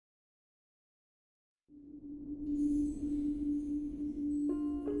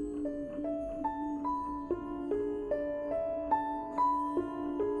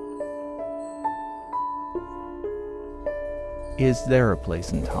Is there a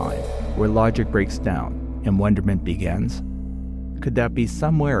place in time where logic breaks down and wonderment begins? Could that be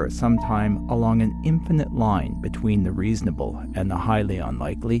somewhere at some time along an infinite line between the reasonable and the highly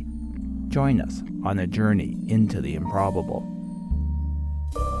unlikely? Join us on a journey into the improbable.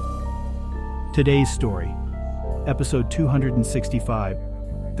 Today's story, episode 265,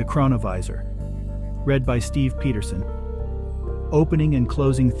 The Chronovisor, read by Steve Peterson. Opening and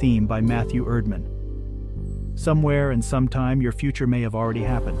closing theme by Matthew Erdmann. Somewhere and sometime your future may have already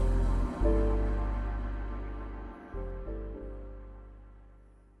happened.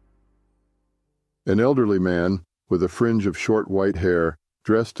 An elderly man, with a fringe of short white hair,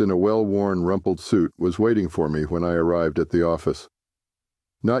 dressed in a well-worn rumpled suit, was waiting for me when I arrived at the office.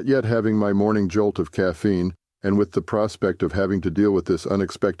 Not yet having my morning jolt of caffeine, and with the prospect of having to deal with this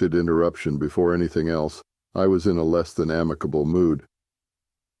unexpected interruption before anything else, I was in a less than amicable mood.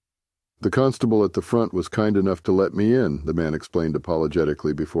 "The constable at the front was kind enough to let me in," the man explained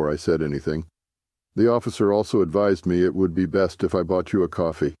apologetically before I said anything. "The officer also advised me it would be best if I bought you a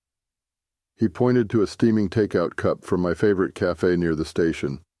coffee." He pointed to a steaming takeout cup from my favorite cafe near the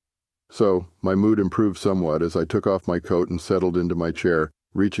station. So, my mood improved somewhat as I took off my coat and settled into my chair,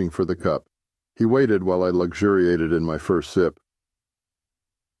 reaching for the cup. He waited while I luxuriated in my first sip.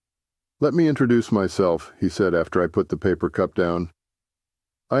 "Let me introduce myself," he said after I put the paper cup down.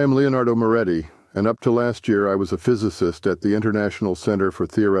 "I am Leonardo Moretti, and up to last year I was a physicist at the International Center for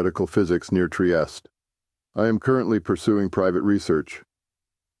Theoretical Physics near Trieste. I am currently pursuing private research."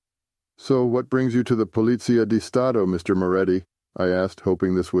 "So what brings you to the Polizia di Stato, Mr. Moretti?" I asked,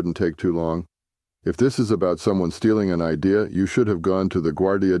 hoping this wouldn't take too long. "If this is about someone stealing an idea, you should have gone to the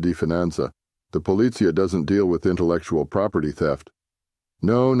Guardia di Finanza. The Polizia doesn't deal with intellectual property theft."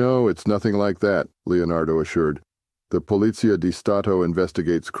 No, it's nothing like that," Leonardo assured. "The Polizia di Stato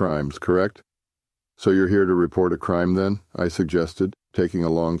investigates crimes, correct?" "So you're here to report a crime then?" I suggested, taking a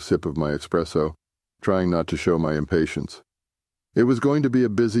long sip of my espresso, trying not to show my impatience. It was going to be a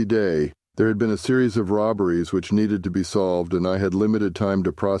busy day. There had been a series of robberies which needed to be solved, and I had limited time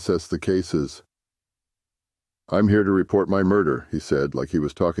to process the cases. "I'm here to report my murder," he said, like he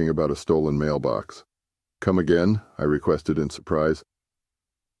was talking about a stolen mailbox. "Come again?" I requested in surprise.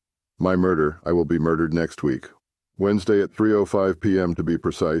 "My murder. I will be murdered next week. Wednesday at 3:05 p.m. to be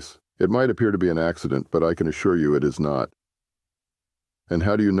precise. It might appear to be an accident, but I can assure you it is not." "And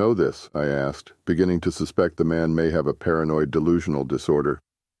how do you know this?" I asked, beginning to suspect the man may have a paranoid delusional disorder.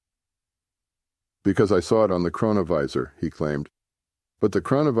 "Because I saw it on the Chronovisor," he claimed. "But the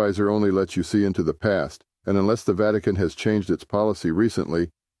Chronovisor only lets you see into the past, and unless the Vatican has changed its policy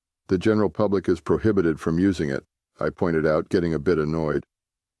recently, the general public is prohibited from using it," I pointed out, getting a bit annoyed.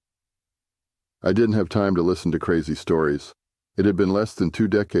 I didn't have time to listen to crazy stories. It had been less than 2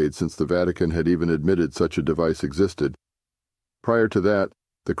 decades since the Vatican had even admitted such a device existed. Prior to that,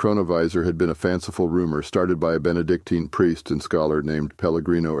 the Chronovisor had been a fanciful rumor started by a Benedictine priest and scholar named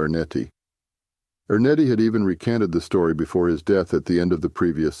Pellegrino Ernetti. Ernetti had even recanted the story before his death at the end of the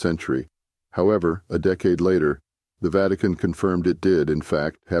previous century. However, a decade later, the Vatican confirmed it did, in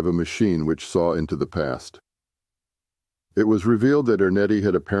fact, have a machine which saw into the past. It was revealed that Ernetti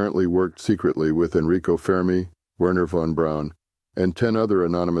had apparently worked secretly with Enrico Fermi, Werner von Braun, and 10 other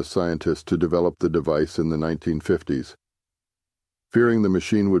anonymous scientists to develop the device in the 1950s. Fearing the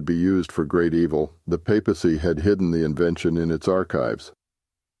machine would be used for great evil, the papacy had hidden the invention in its archives.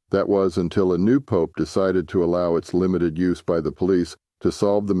 That was until a new pope decided to allow its limited use by the police to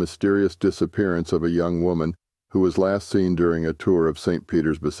solve the mysterious disappearance of a young woman who was last seen during a tour of St.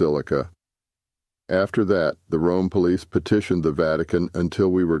 Peter's Basilica. After that, the Rome police petitioned the Vatican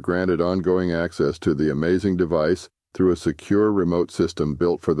until we were granted ongoing access to the amazing device through a secure remote system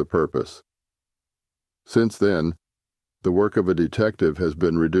built for the purpose. Since then, the work of a detective has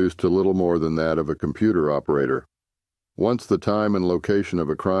been reduced to little more than that of a computer operator. Once the time and location of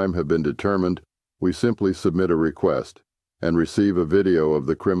a crime have been determined, we simply submit a request and receive a video of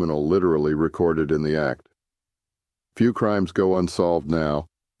the criminal literally recorded in the act. Few crimes go unsolved now,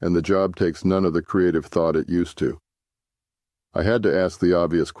 and the job takes none of the creative thought it used to. I had to ask the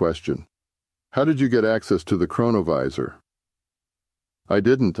obvious question. "How did you get access to the Chronovisor?" "I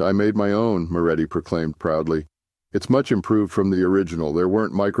didn't. I made my own," Moretti proclaimed proudly. "It's much improved from the original. There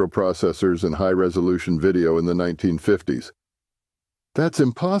weren't microprocessors and high-resolution video in the 1950s. "That's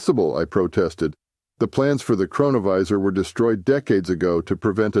impossible," I protested. "The plans for the Chronovisor were destroyed decades ago to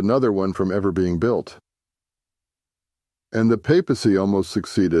prevent another one from ever being built." "And the papacy almost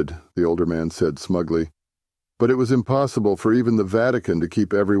succeeded," the older man said smugly. "But it was impossible for even the Vatican to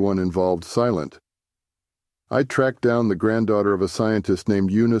keep everyone involved silent. I tracked down the granddaughter of a scientist named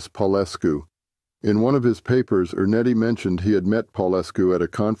Eunice Paulescu. In one of his papers, Erdmann mentioned he had met Paulescu at a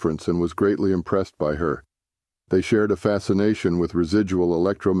conference and was greatly impressed by her. They shared a fascination with residual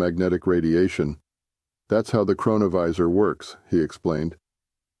electromagnetic radiation. That's how the chronovisor works, he explained.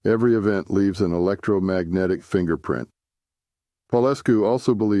 Every event leaves an electromagnetic fingerprint. Paulescu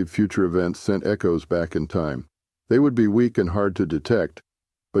also believed future events sent echoes back in time. They would be weak and hard to detect,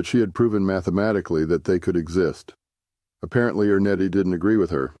 but she had proven mathematically that they could exist. Apparently Erdmann didn't agree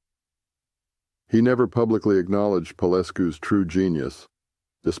with her. He never publicly acknowledged Paulescu's true genius,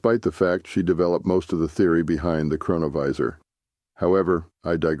 despite the fact she developed most of the theory behind the chronovisor. However,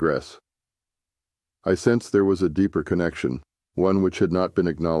 I digress. I sensed there was a deeper connection, one which had not been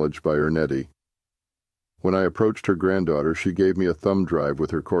acknowledged by Erdmann. When I approached her granddaughter, she gave me a thumb drive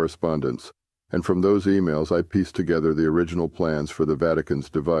with her correspondence, and from those emails I pieced together the original plans for the Vatican's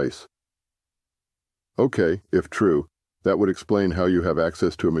device. Okay, if true, that would explain how you have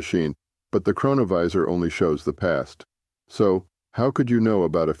access to a machine, but the chronovisor only shows the past. So, how could you know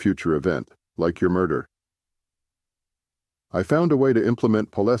about a future event, like your murder? I found a way to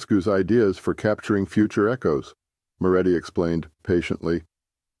implement Paulescu's ideas for capturing future echoes, Moretti explained patiently.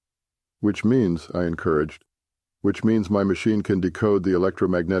 Which means, I encouraged, which means my machine can decode the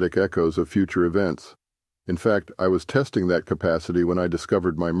electromagnetic echoes of future events. In fact, I was testing that capacity when I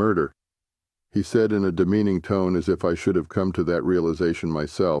discovered my murder. He said in a demeaning tone as if I should have come to that realization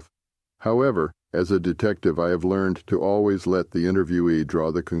myself. However, as a detective, I have learned to always let the interviewee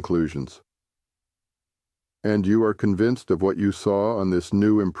draw the conclusions. And you are convinced of what you saw on this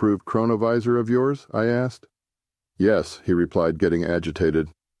new improved chronovisor of yours? I asked. Yes, he replied, getting agitated.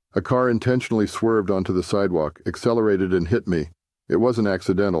 A car intentionally swerved onto the sidewalk, accelerated and hit me. It wasn't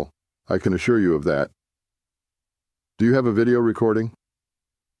accidental. I can assure you of that. Do you have a video recording?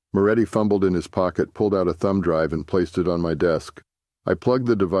 Moretti fumbled in his pocket, pulled out a thumb drive and placed it on my desk. I plugged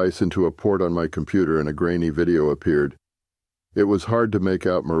the device into a port on my computer and a grainy video appeared. It was hard to make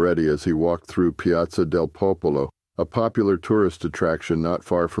out Moretti as he walked through Piazza del Popolo, a popular tourist attraction not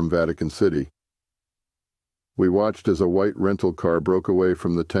far from Vatican City. We watched as a white rental car broke away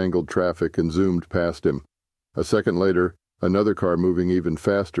from the tangled traffic and zoomed past him. A second later, another car moving even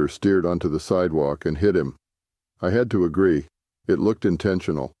faster steered onto the sidewalk and hit him. I had to agree. It looked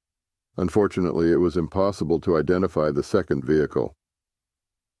intentional. Unfortunately, it was impossible to identify the second vehicle.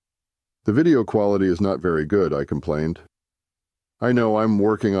 The video quality is not very good, I complained. I know, I'm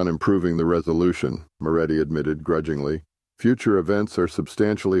working on improving the resolution, Moretti admitted grudgingly. Future events are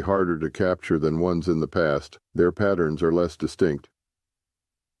substantially harder to capture than ones in the past. Their patterns are less distinct.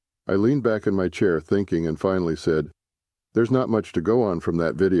 I leaned back in my chair thinking and finally said, There's not much to go on from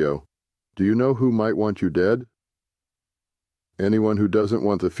that video. Do you know who might want you dead? Anyone who doesn't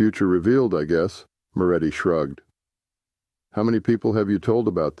want the future revealed, I guess, Moretti shrugged. How many people have you told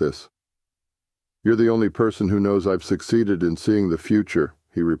about this? You're the only person who knows I've succeeded in seeing the future,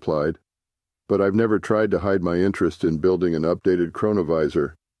 he replied. But I've never tried to hide my interest in building an updated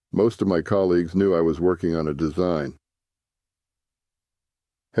chronovisor. Most of my colleagues knew I was working on a design.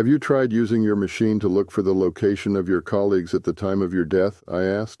 Have you tried using your machine to look for the location of your colleagues at the time of your death? I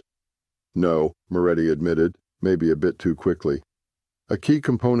asked. No, Moretti admitted, maybe a bit too quickly. A key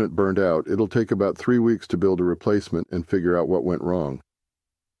component burned out. It'll take about 3 weeks to build a replacement and figure out what went wrong.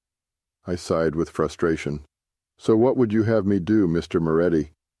 I sighed with frustration. So what would you have me do, Mr.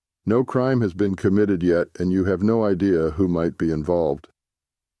 Moretti? No crime has been committed yet, and you have no idea who might be involved.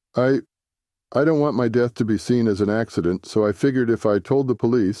 I don't want my death to be seen as an accident, so I figured if I told the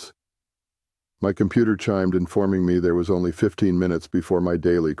police... My computer chimed, informing me there was only 15 minutes before my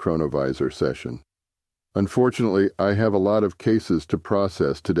daily chronovisor session. Unfortunately, I have a lot of cases to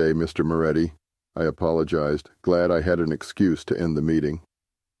process today, Mr. Moretti. I apologized, glad I had an excuse to end the meeting.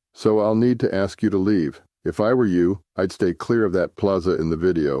 So I'll need to ask you to leave. If I were you, I'd stay clear of that plaza in the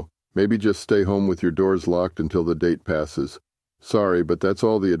video. Maybe just stay home with your doors locked until the date passes. Sorry, but that's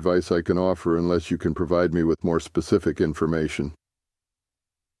all the advice I can offer unless you can provide me with more specific information.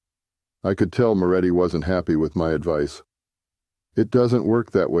 I could tell Moretti wasn't happy with my advice. It doesn't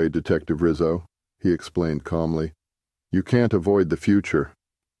work that way, Detective Rizzo, he explained calmly. You can't avoid the future,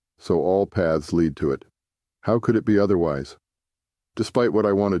 so all paths lead to it. How could it be otherwise? Despite what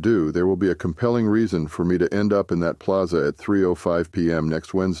I want to do, there will be a compelling reason for me to end up in that plaza at 3:05 p.m.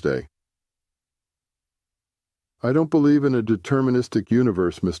 next Wednesday. I don't believe in a deterministic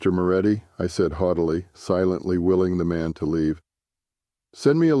universe, Mr. Moretti, I said haughtily, silently willing the man to leave.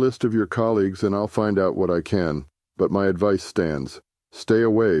 Send me a list of your colleagues and I'll find out what I can, but my advice stands. Stay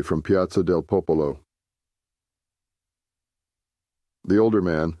away from Piazza del Popolo. The older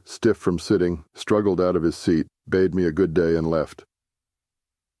man, stiff from sitting, struggled out of his seat, bade me a good day and left.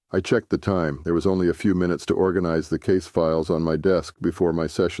 I checked the time. There was only a few minutes to organize the case files on my desk before my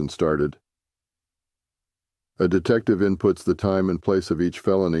session started. A detective inputs the time and place of each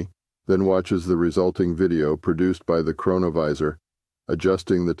felony, then watches the resulting video produced by the Chronovisor,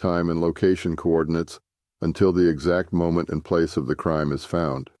 adjusting the time and location coordinates until the exact moment and place of the crime is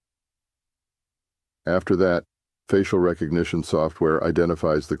found. After that, facial recognition software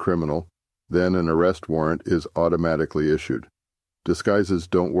identifies the criminal, then an arrest warrant is automatically issued. Disguises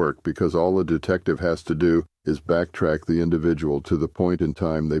don't work because all the detective has to do is backtrack the individual to the point in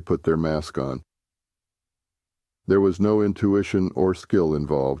time they put their mask on. There was no intuition or skill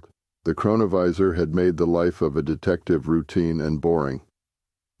involved. The Chronovisor had made the life of a detective routine and boring.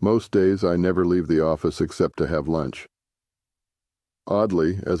 Most days I never leave the office except to have lunch.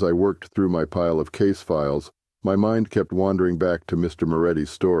 Oddly, as I worked through my pile of case files, my mind kept wandering back to Mr. Moretti's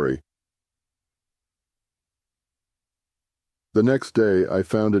story. The next day, I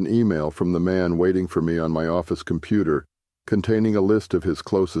found an email from the man waiting for me on my office computer, containing a list of his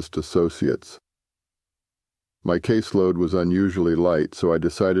closest associates. My caseload was unusually light, so I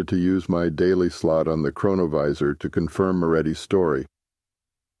decided to use my daily slot on the Chronovisor to confirm Moretti's story.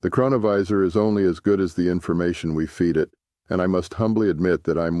 The Chronovisor is only as good as the information we feed it, and I must humbly admit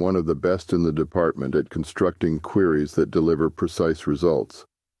that I'm one of the best in the department at constructing queries that deliver precise results.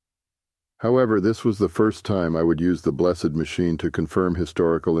 However, this was the first time I would use the blessed machine to confirm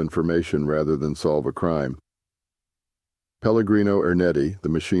historical information rather than solve a crime. Pellegrino Ernetti, the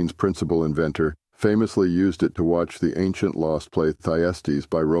machine's principal inventor, famously used it to watch the ancient lost play Thyestes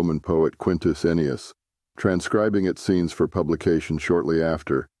by Roman poet Quintus Ennius, transcribing its scenes for publication shortly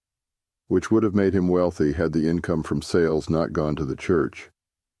after, which would have made him wealthy had the income from sales not gone to the church.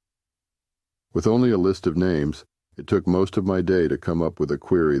 With only a list of names, it took most of my day to come up with a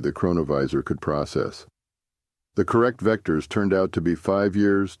query the Chronovisor could process. The correct vectors turned out to be 5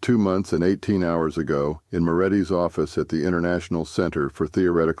 years, 2 months, and 18 hours ago in Moretti's office at the International Center for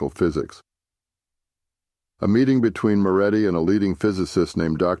Theoretical Physics. A meeting between Moretti and a leading physicist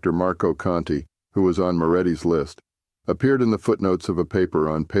named Dr. Marco Conti, who was on Moretti's list, appeared in the footnotes of a paper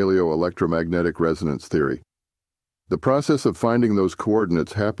on paleoelectromagnetic resonance theory. The process of finding those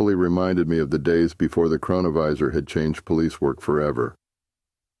coordinates happily reminded me of the days before the Chronovisor had changed police work forever.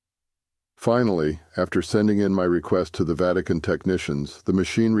 Finally, after sending in my request to the Vatican technicians, the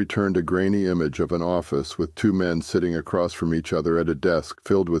machine returned a grainy image of an office with 2 men sitting across from each other at a desk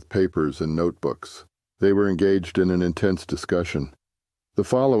filled with papers and notebooks. They were engaged in an intense discussion. The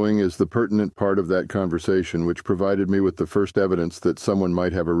following is the pertinent part of that conversation which provided me with the first evidence that someone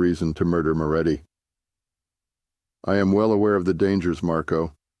might have a reason to murder Moretti. "I am well aware of the dangers,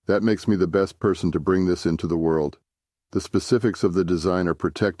 Marco. That makes me the best person to bring this into the world. The specifics of the design are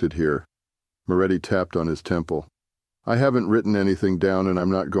protected here." Moretti tapped on his temple. "I haven't written anything down and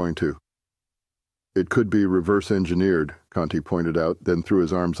I'm not going to." "It could be reverse engineered," Conti pointed out, then threw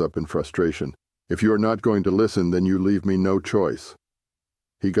his arms up in frustration. "If you are not going to listen, then you leave me no choice."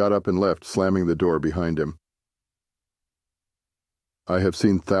 He got up and left, slamming the door behind him. I have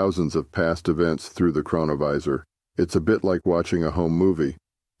seen thousands of past events through the Chronovisor. It's a bit like watching a home movie.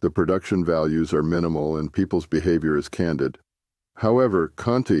 The production values are minimal and people's behavior is candid. However,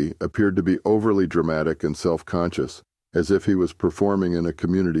 Conti appeared to be overly dramatic and self-conscious, as if he was performing in a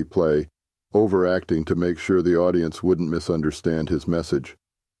community play, overacting to make sure the audience wouldn't misunderstand his message.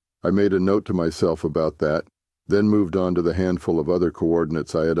 I made a note to myself about that, then moved on to the handful of other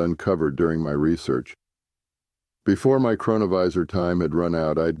coordinates I had uncovered during my research. Before my Chronovisor time had run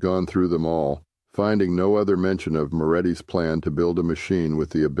out, I'd gone through them all, finding no other mention of Moretti's plan to build a machine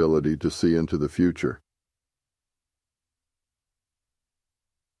with the ability to see into the future.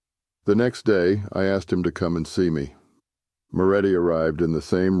 The next day, I asked him to come and see me. Moretti arrived in the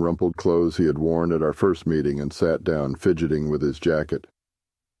same rumpled clothes he had worn at our first meeting and sat down, fidgeting with his jacket.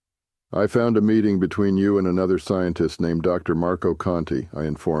 "I found a meeting between you and another scientist named Dr. Marco Conti," I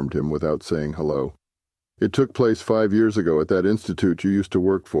informed him without saying hello. "It took place 5 years ago at that institute you used to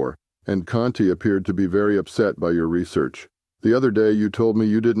work for, and Conti appeared to be very upset by your research. The other day you told me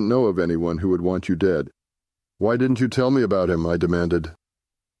you didn't know of anyone who would want you dead." "Why didn't you tell me about him?" I demanded.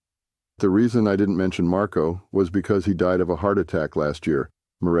 "The reason I didn't mention Marco was because he died of a heart attack last year,"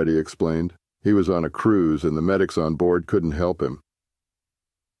 Moretti explained. "He was on a cruise and the medics on board couldn't help him."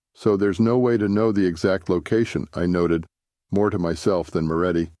 "So there's no way to know the exact location," I noted, more to myself than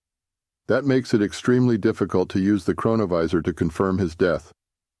Moretti. "That makes it extremely difficult to use the Chronovisor to confirm his death."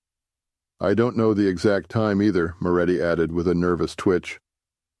 "I don't know the exact time either," Moretti added with a nervous twitch.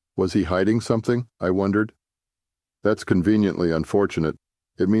 "Was he hiding something?" I wondered. "That's conveniently unfortunate.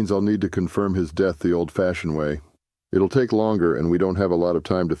 It means I'll need to confirm his death the old-fashioned way." It'll take longer, and we don't have a lot of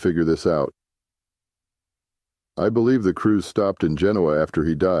time to figure this out. I believe the cruise stopped in Genoa after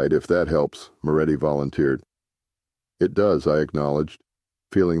he died, if that helps, Moretti volunteered. It does, I acknowledged,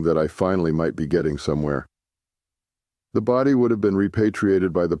 feeling that I finally might be getting somewhere. The body would have been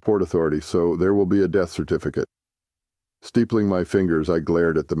repatriated by the Port Authority, so there will be a death certificate. Steepling my fingers, I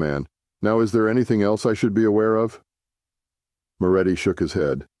glared at the man. Now, is there anything else I should be aware of? Moretti shook his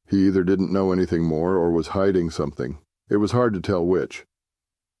head. He either didn't know anything more or was hiding something. It was hard to tell which.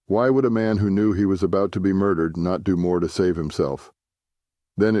 Why would a man who knew he was about to be murdered not do more to save himself?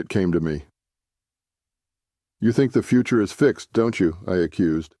 Then it came to me. You think the future is fixed, don't you? I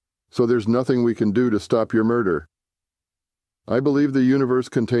accused. So there's nothing we can do to stop your murder. I believe the universe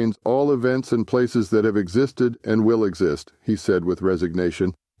contains all events and places that have existed and will exist, he said with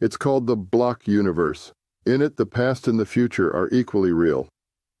resignation. It's called the block universe. In it, the past and the future are equally real.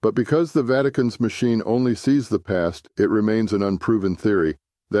 But because the Vatican's machine only sees the past, it remains an unproven theory.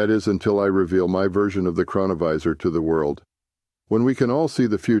 That is, until I reveal my version of the Chronovisor to the world. When we can all see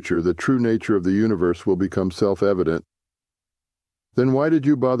the future, the true nature of the universe will become self-evident. Then why did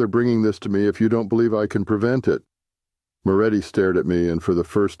you bother bringing this to me if you don't believe I can prevent it? Moretti stared at me, and for the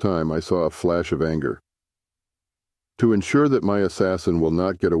first time I saw a flash of anger. To ensure that my assassin will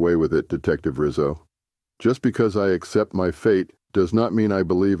not get away with it, Detective Rizzo. Just because I accept my fate does not mean I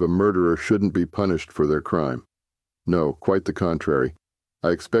believe a murderer shouldn't be punished for their crime. No, quite the contrary. I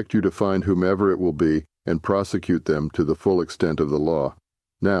expect you to find whomever it will be and prosecute them to the full extent of the law.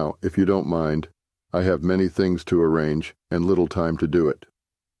 Now, if you don't mind, I have many things to arrange and little time to do it.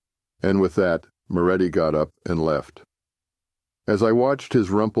 And with that, Moretti got up and left. As I watched his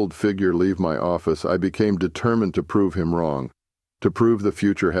rumpled figure leave my office, I became determined to prove him wrong, to prove the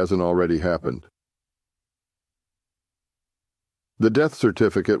future hasn't already happened. The death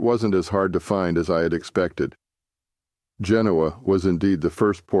certificate wasn't as hard to find as I had expected. Genoa was indeed the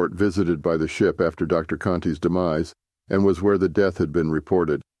first port visited by the ship after Dr. Conti's demise, and was where the death had been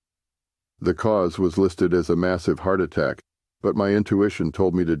reported. The cause was listed as a massive heart attack, but my intuition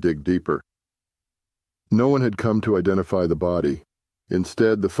told me to dig deeper. No one had come to identify the body.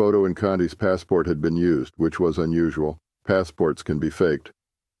 Instead, the photo in Conti's passport had been used, which was unusual. Passports can be faked.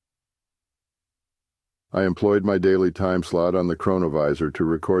 I employed my daily time slot on the Chronovisor to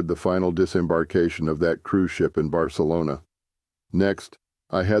record the final disembarkation of that cruise ship in Barcelona. Next,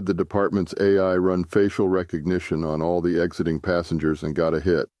 I had the department's AI run facial recognition on all the exiting passengers and got a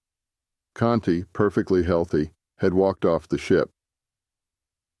hit. Conti, perfectly healthy, had walked off the ship.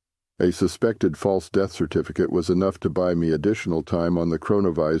 A suspected false death certificate was enough to buy me additional time on the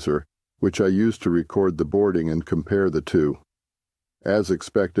Chronovisor, which I used to record the boarding and compare the two. As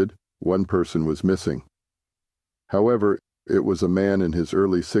expected, one person was missing. However, it was a man in his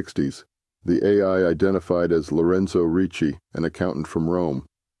early 60s, the AI identified as Lorenzo Ricci, an accountant from Rome.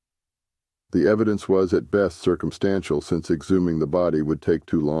 The evidence was at best circumstantial, since exhuming the body would take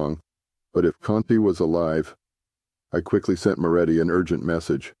too long, but if Conti was alive, I quickly sent Moretti an urgent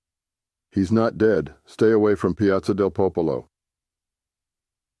message. He's not dead. Stay away from Piazza del Popolo.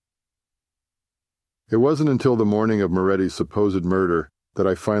 It wasn't until the morning of Moretti's supposed murder that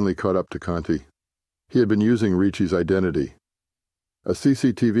I finally caught up to Conti. He had been using Ricci's identity. A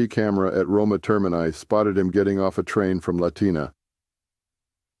CCTV camera at Roma Termini spotted him getting off a train from Latina.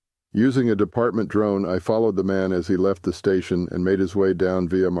 Using a department drone, I followed the man as he left the station and made his way down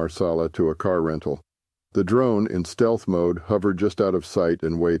via Marsala to a car rental. The drone, in stealth mode, hovered just out of sight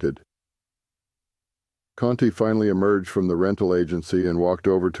and waited. Conti finally emerged from the rental agency and walked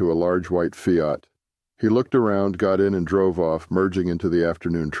over to a large white Fiat. He looked around, got in and drove off, merging into the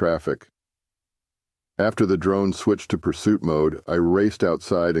afternoon traffic. After the drone switched to pursuit mode, I raced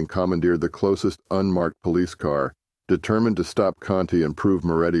outside and commandeered the closest unmarked police car, determined to stop Conti and prove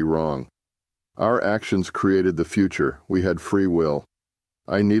Moretti wrong. Our actions created the future. We had free will.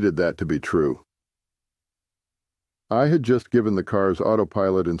 I needed that to be true. I had just given the car's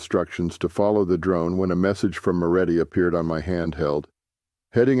autopilot instructions to follow the drone when a message from Moretti appeared on my handheld.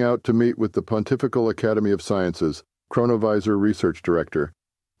 Heading out to meet with the Pontifical Academy of Sciences, Chronovisor Research Director.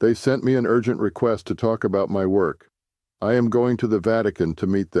 They sent me an urgent request to talk about my work. I am going to the Vatican to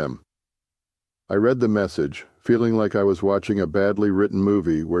meet them. I read the message, feeling like I was watching a badly written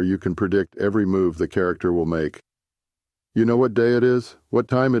movie where you can predict every move the character will make. You know what day it is? What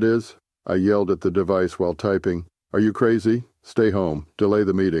time it is? I yelled at the device while typing. Are you crazy? Stay home. Delay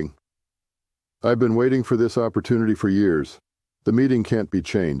the meeting. I've been waiting for this opportunity for years. The meeting can't be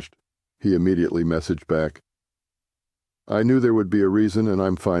changed. He immediately messaged back. I knew there would be a reason, and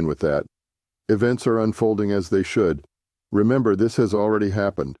I'm fine with that. Events are unfolding as they should. Remember, this has already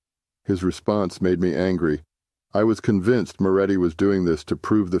happened. His response made me angry. I was convinced Moretti was doing this to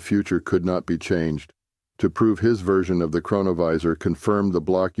prove the future could not be changed, to prove his version of the Chronovisor confirmed the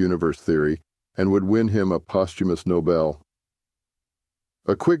block universe theory and would win him a posthumous Nobel.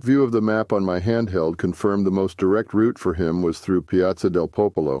 A quick view of the map on my handheld confirmed the most direct route for him was through Piazza del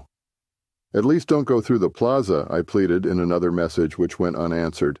Popolo. "At least don't go through the plaza," I pleaded in another message which went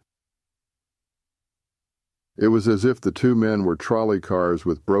unanswered. It was as if the two men were trolley cars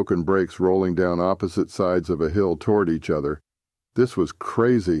with broken brakes rolling down opposite sides of a hill toward each other. This was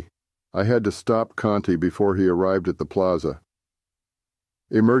crazy. I had to stop Conti before he arrived at the plaza.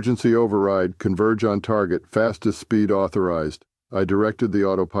 "Emergency override, converge on target, fastest speed authorized." I directed the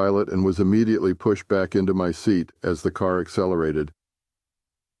autopilot and was immediately pushed back into my seat as the car accelerated.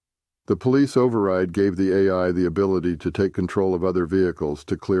 The police override gave the AI the ability to take control of other vehicles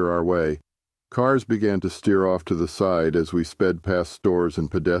to clear our way. Cars began to steer off to the side as we sped past stores and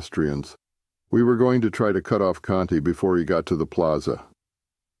pedestrians. We were going to try to cut off Conti before he got to the plaza.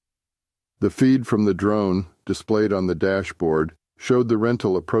 The feed from the drone, displayed on the dashboard, showed the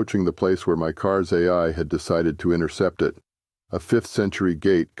rental approaching the place where my car's AI had decided to intercept it, a 5th-century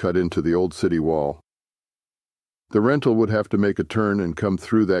gate cut into the old city wall. The rental would have to make a turn and come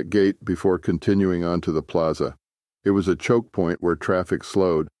through that gate before continuing on to the plaza. It was a choke point where traffic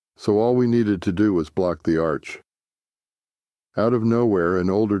slowed, so all we needed to do was block the arch. Out of nowhere, an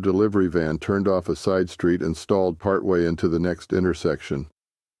older delivery van turned off a side street and stalled partway into the next intersection.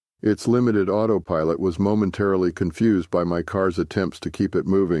 Its limited autopilot was momentarily confused by my car's attempts to keep it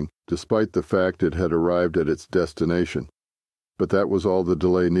moving, despite the fact it had arrived at its destination. But that was all the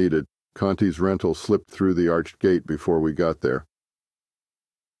delay needed. Conti's rental slipped through the arched gate before we got there.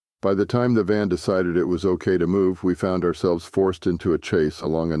 By the time the van decided it was okay to move, we found ourselves forced into a chase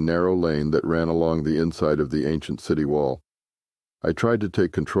along a narrow lane that ran along the inside of the ancient city wall. I tried to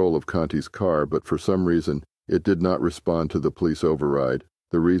take control of Conti's car, but for some reason, it did not respond to the police override.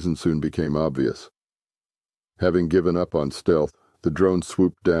 The reason soon became obvious. Having given up on stealth, the drone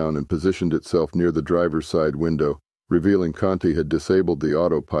swooped down and positioned itself near the driver's side window, revealing Conti had disabled the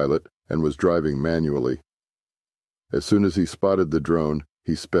autopilot and was driving manually. As soon as he spotted the drone,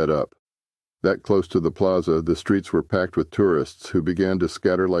 he sped up. That close to the plaza, the streets were packed with tourists who began to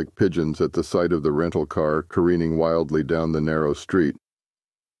scatter like pigeons at the sight of the rental car careening wildly down the narrow street.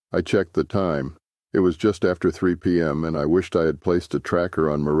 I checked the time. It was just after 3 p.m., and I wished I had placed a tracker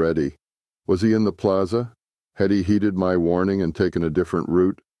on Moretti. Was he in the plaza? Had he heeded my warning and taken a different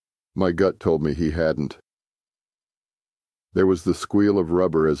route? My gut told me he hadn't. There was the squeal of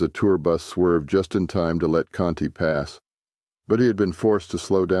rubber as a tour bus swerved just in time to let Conti pass. But he had been forced to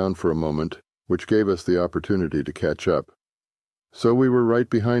slow down for a moment, which gave us the opportunity to catch up. So we were right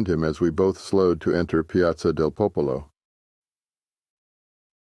behind him as we both slowed to enter Piazza del Popolo.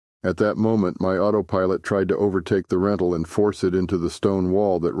 At that moment, my autopilot tried to overtake the rental and force it into the stone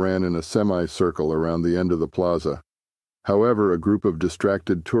wall that ran in a semicircle around the end of the plaza. However, a group of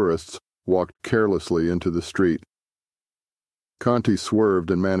distracted tourists walked carelessly into the street. Conti swerved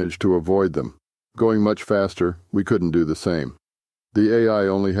and managed to avoid them. Going much faster, we couldn't do the same. The AI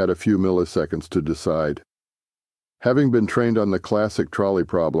only had a few milliseconds to decide. Having been trained on the classic trolley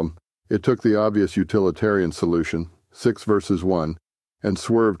problem, it took the obvious utilitarian solution, 6 versus 1, and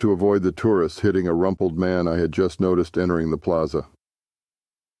swerved to avoid the tourists hitting a rumpled man I had just noticed entering the plaza.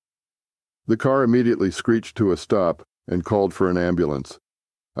 The car immediately screeched to a stop and called for an ambulance.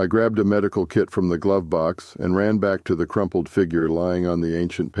 I grabbed a medical kit from the glove box and ran back to the crumpled figure lying on the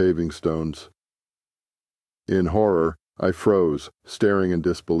ancient paving stones. In horror, I froze, staring in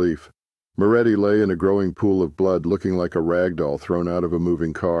disbelief. Moretti lay in a growing pool of blood, looking like a rag doll thrown out of a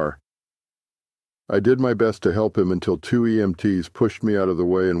moving car. I did my best to help him until 2 EMTs pushed me out of the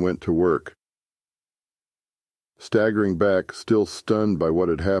way and went to work. Staggering back, still stunned by what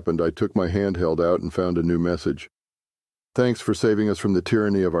had happened, I took my handheld out and found a new message. "Thanks for saving us from the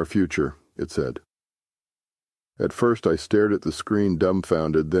tyranny of our future," it said. At first I stared at the screen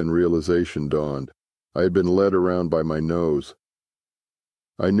dumbfounded, then realization dawned. I had been led around by my nose.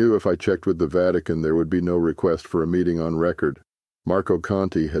 I knew if I checked with the Vatican there would be no request for a meeting on record. Marco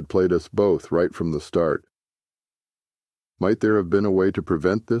Conti had played us both right from the start. Might there have been a way to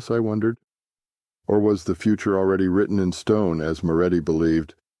prevent this, I wondered? Or was the future already written in stone, as Moretti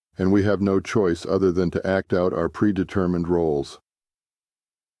believed, and we have no choice other than to act out our predetermined roles?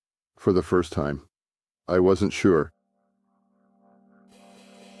 For the first time, I wasn't sure.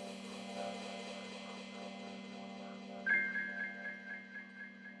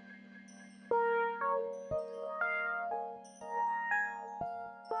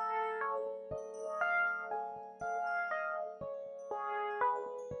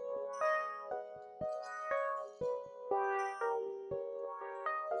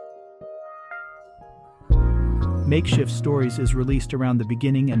 Makeshift Stories is released around the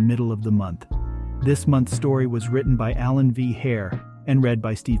beginning and middle of the month. This month's story was written by Alan V. Hare and read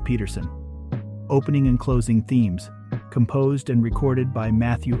by Steve Peterson. Opening and closing themes, composed and recorded by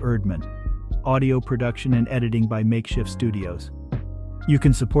Matthew Erdmann. Audio production and editing by Makeshift Studios. You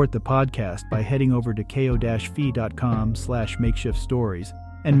can support the podcast by heading over to ko-fi.com/makeshiftstories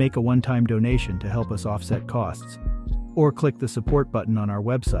and make a one-time donation to help us offset costs. Or click the support button on our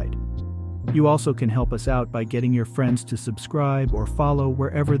website. You also can help us out by getting your friends to subscribe or follow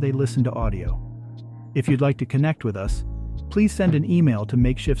wherever they listen to audio. If you'd like to connect with us, please send an email to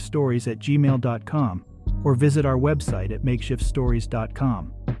makeshiftstories@gmail.com or visit our website at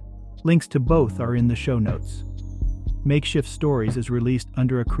makeshiftstories.com. Links to both are in the show notes. Makeshift Stories is released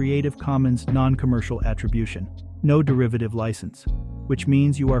under a Creative Commons non-commercial attribution, no derivative license, which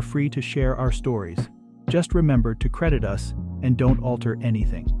means you are free to share our stories. Just remember to credit us and don't alter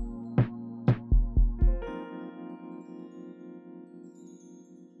anything.